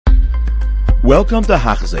Welcome to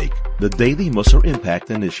Hachzik, the Daily Musar Impact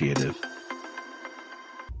Initiative.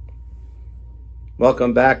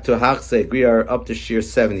 Welcome back to Hachzik. We are up to Shir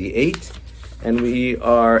 78, and we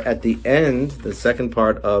are at the end, the second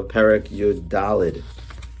part of Perek Yud Dalid.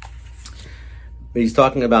 He's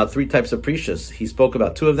talking about three types of precious. He spoke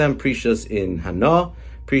about two of them, precious in Hana,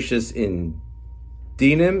 precious in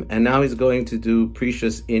Dinim, and now he's going to do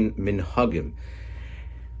precious in Minhagim.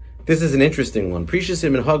 This is an interesting one. Precious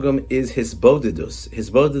in Minhagim is Hisbodedus.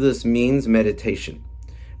 Hisbodedus means meditation.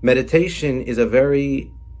 Meditation is a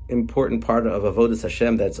very important part of Avodas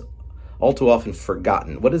Hashem that's all too often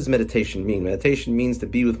forgotten. What does meditation mean? Meditation means to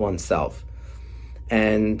be with oneself.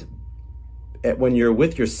 And when you're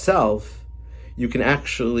with yourself, you can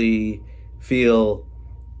actually feel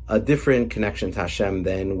a different connection to Hashem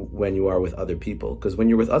than when you are with other people. Because when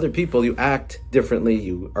you're with other people, you act differently,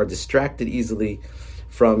 you are distracted easily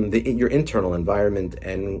from your internal environment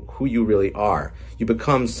and who you really are. You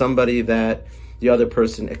become somebody that the other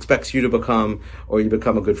person expects you to become, or you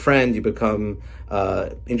become a good friend, you become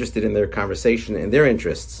interested in their conversation and their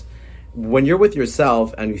interests. When you're with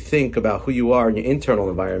yourself and you think about who you are in your internal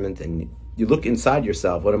environment and you look inside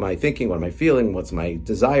yourself, what am I thinking, what am I feeling, what's my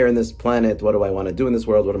desire in this planet, what do I want to do in this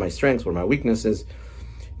world, what are my strengths, what are my weaknesses,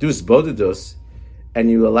 dus bodedus, and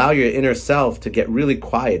you allow your inner self to get really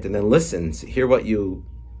quiet and then listen to what you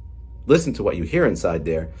hear inside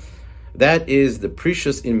there. That is the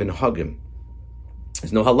precious in Minhagim.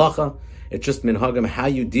 There's no halacha, it's just Minhagim, how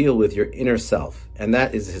you deal with your inner self, and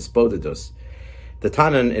that is Hisbodedus. The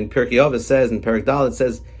Tanan in Pirkei Avos says, in Perek Daled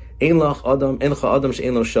says, Ein lach adam, encha adam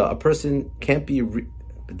she'ein lo shah. A person can't be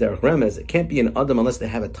derech remez, it can't be an adam unless they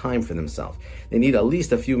have a time for themselves. They need at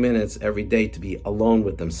least a few minutes every day to be alone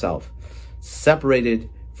with themselves, separated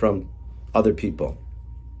from other people.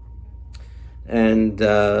 And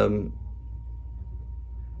the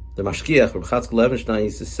Mashkiach, Reb Chatzkel Levenstein,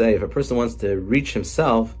 used to say, if a person wants to reach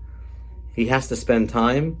himself, he has to spend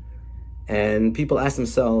time. And people ask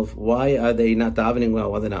themselves, why are they not davening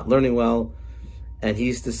well? Why are they not learning well? And he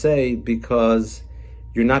used to say, because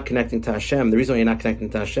you're not connecting to Hashem. The reason why you're not connecting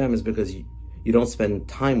to Hashem is because you don't spend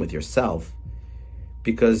time with yourself.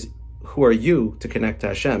 Because who are you to connect to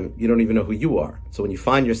Hashem? You don't even know who you are. So when you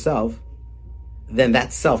find yourself, then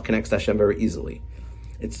that self connects to Hashem very easily.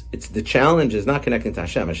 It's the challenge is not connecting to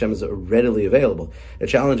Hashem. Hashem is readily available. The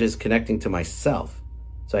challenge is connecting to myself.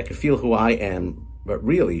 So I can feel who I am, but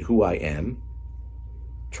really who I am.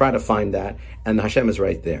 Try to find that, and Hashem is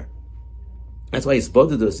right there. That's why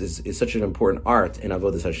Hisbodedus is such an important art in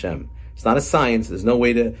Avodas Hashem. It's not a science. There's no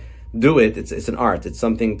way to do it. It's an art. It's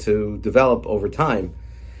something to develop over time.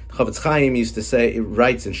 Chavetz Chaim used to say, it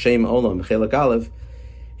writes in Shem Olam, Chelak Aleph,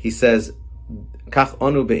 he says, Kach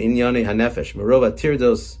onu be'inyane hanefesh, merova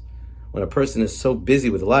tirdos, when a person is so busy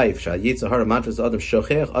with life, sha'yitza hara matras adam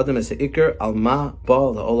shochech adam es ha'ikr al ma ba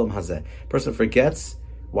la'olam hazeh. A person forgets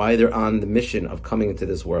why they're on the mission of coming into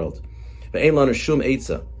this world. Ve'ein lanu shum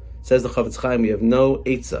eitza. Says the Chavetz Chaim, we have no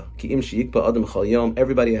eitza. Ki im she'ikba adam chal yom.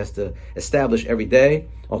 Everybody has to establish every day,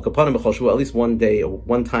 al kapanim b'chal shua, at least one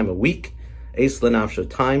time a week, eis l'nafsho,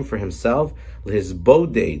 time for himself, his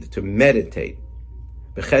boded, to meditate.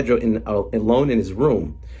 Bechedro, alone in his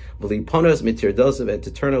room, and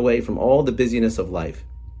to turn away from all the busyness of life.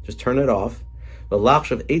 Just turn it off. And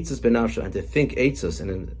to think eitzos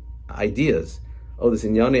and ideas. Oh, this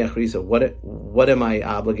inyane achrisa. What am I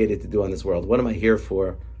obligated to do on this world? What am I here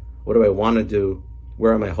for? What do I want to do?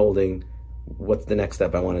 Where am I holding? What's the next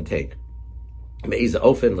step I want to take? To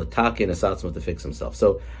fix himself.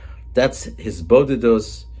 So that's his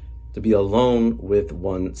bodedus, to be alone with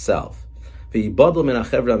oneself. Says the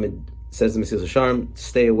Mesilas Yesharim,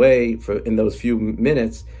 stay away in those few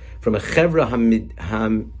minutes from a chevra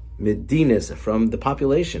hamidinis, from the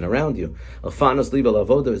population around you, and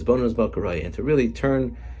to really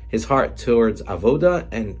turn his heart towards avoda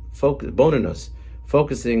and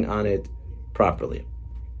focusing on it properly.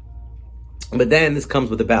 But then this comes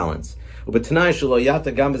with a balance. It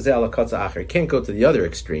can't go to the other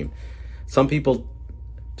extreme. Some people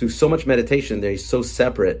do so much meditation, they're so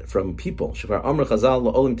separate from people. You're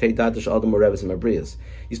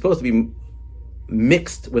supposed to be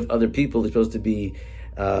mixed with other people, you're supposed to be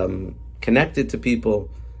connected to people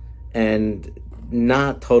and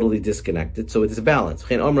not totally disconnected. So it is a balance.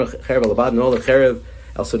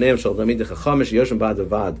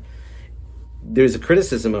 There's a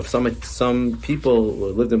criticism of some people who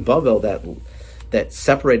lived in Bavel that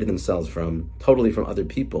separated themselves totally from other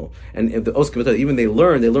people. And if the Oskavata, even they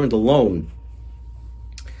learned alone.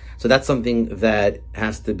 So that's something that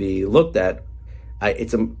has to be looked at.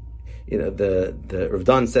 the Rav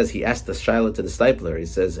Dan says, he asked the Shaila to the Stipler, he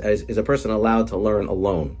says, is a person allowed to learn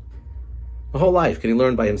alone? The whole life, can he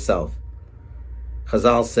learn by himself?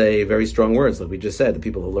 Chazal say very strong words, like we just said, the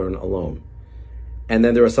people who learn alone. And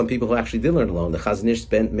then there are some people who actually did learn alone. The Chazon Ish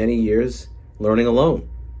spent many years learning alone.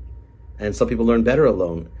 And some people learn better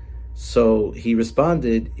alone. So he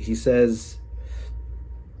responded, he says,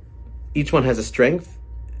 each one has a strength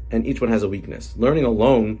and each one has a weakness. Learning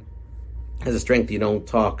alone has a strength. You don't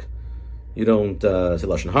talk, you don't say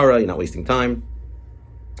Lashon Hara, you're not wasting time.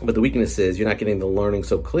 But the weakness is you're not getting the learning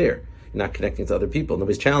so clear. You're not connecting to other people.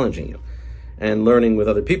 Nobody's challenging you. And learning with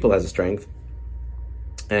other people has a strength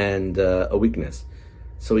and a weakness.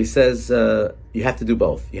 So he says you have to do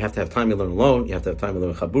both. You have to have time to learn alone. You have to have time to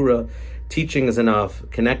learn chabura. Teaching is enough.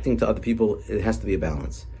 Connecting to other people, it has to be a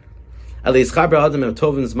balance. Mesilas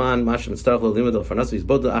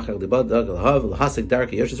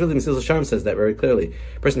Yesharim says that very clearly.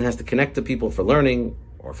 A person has to connect to people for learning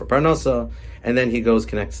or for parnasa, and then he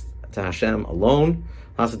connects to Hashem alone.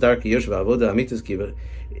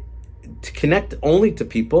 To connect only to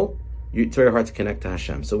people, it's very hard to connect to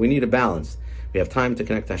Hashem. So we need a balance. We have time to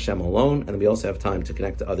connect to Hashem alone, and we also have time to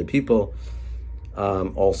connect to other people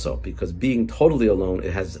also, because being totally alone,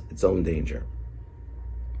 it has its own danger.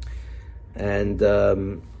 And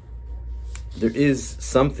there is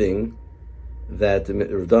something that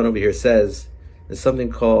Rav Dan over here says, there's something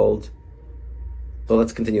called, well,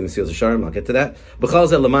 let's continue in the Mesilas Yesharim, I'll get to that.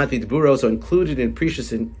 So included in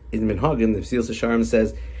Precious in Minhagim, the Mesilas Yesharim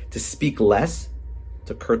says, to speak less,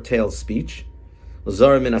 to curtail speech,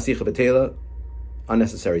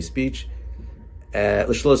 unnecessary speech, not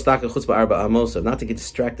to get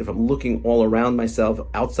distracted from looking all around myself,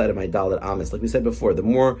 outside of my Dalet Amis. Like we said before, the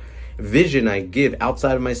more vision I give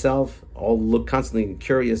outside of myself, I'll look constantly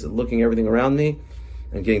curious and looking everything around me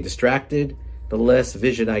and getting distracted, the less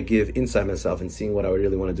vision I give inside myself and seeing what I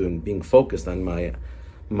really want to do and being focused on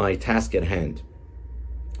my task at hand.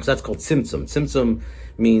 So that's called tzimtzum. Tzimtzum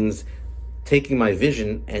means taking my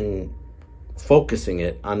vision and focusing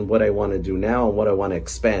it on what I want to do now and what I want to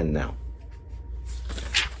expand now.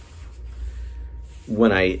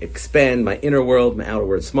 When I expand my inner world, my outer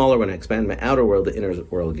world is smaller. When I expand my outer world, the inner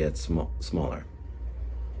world gets smaller.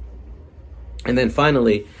 And then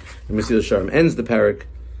finally, the Mesilas Yesharim ends the parak.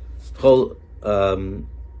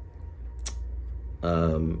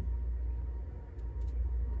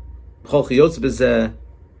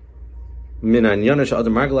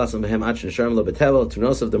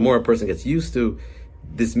 The more a person gets used to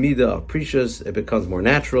this midah of precious, it becomes more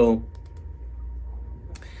natural.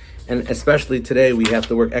 And especially today, we have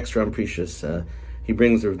to work extra on precious. Rav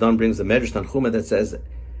Dan brings the Medrash Tanchuma that says,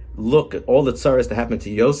 look, all the tzaras that happened to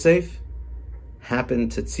Yosef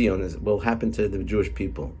happened to Tzion, will happen to the Jewish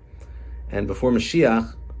people. And before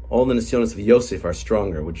Mashiach, all the nisyonos of Yosef are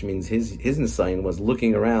stronger, which means his nisayon was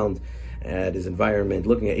looking around at his environment,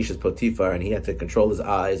 looking at Isha's Potiphar, and he had to control his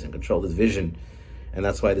eyes and control his vision. And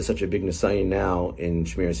that's why there's such a big nisayon now in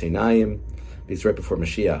Shmiras Einayim, because right before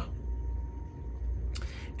Mashiach.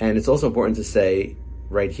 And it's also important to say,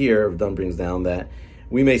 right here, Rav Dan brings down that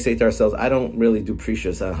we may say to ourselves, I don't really do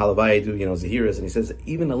precious, halavai I do, zahiras, and he says,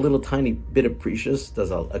 even a little tiny bit of precious does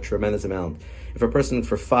a tremendous amount. If a person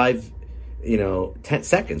for 10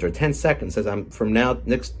 seconds says, I'm from now,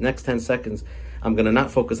 next 10 seconds, I'm going to not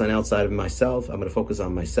focus on outside of myself, I'm going to focus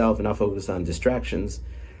on myself and not focus on distractions.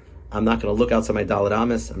 I'm not going to look outside my Dalet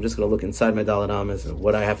Amis, I'm just going to look inside my Dalet Amis and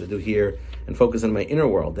what I have to do here and focus on my inner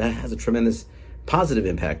world. That has a tremendous positive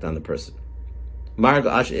impact on the person. Then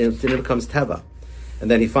it becomes teva, and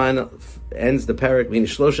then he ends the parak.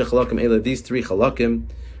 These three chalakim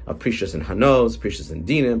are precious in hanos, precious in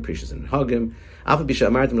dinim, precious in hagim. I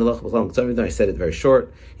said it very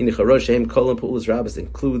short. Includes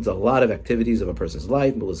a lot of activities of a person's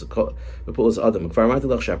life.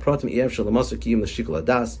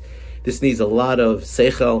 This needs a lot of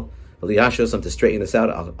seichel, to straighten this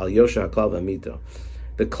out.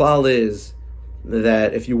 The klal is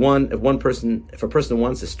that if a person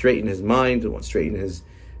wants to straighten his mind, wants to straighten his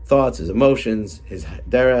thoughts, his emotions, his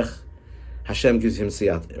derech, Hashem gives him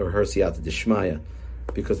siyat or her siyat d'shmaya,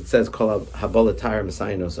 because it says kol habolatayr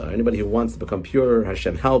masayinosa. Anybody who wants to become pure,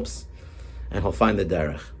 Hashem helps, and he'll find the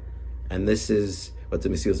derech. And this is what the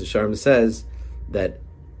Mesilas Yesharim says, that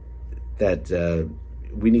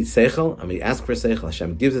we need seichel, and we ask for seichel.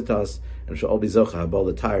 Hashem gives it to us, and we shall all be zocha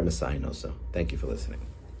habolatayr masayinosa. Thank you for listening.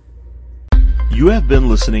 You have been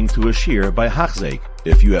listening to a shir by Hachzeik.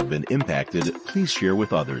 If you have been impacted, please share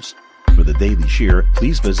with others. For the daily shir,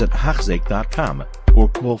 please visit Hachzeik.com or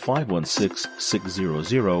call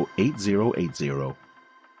 516-600-8080.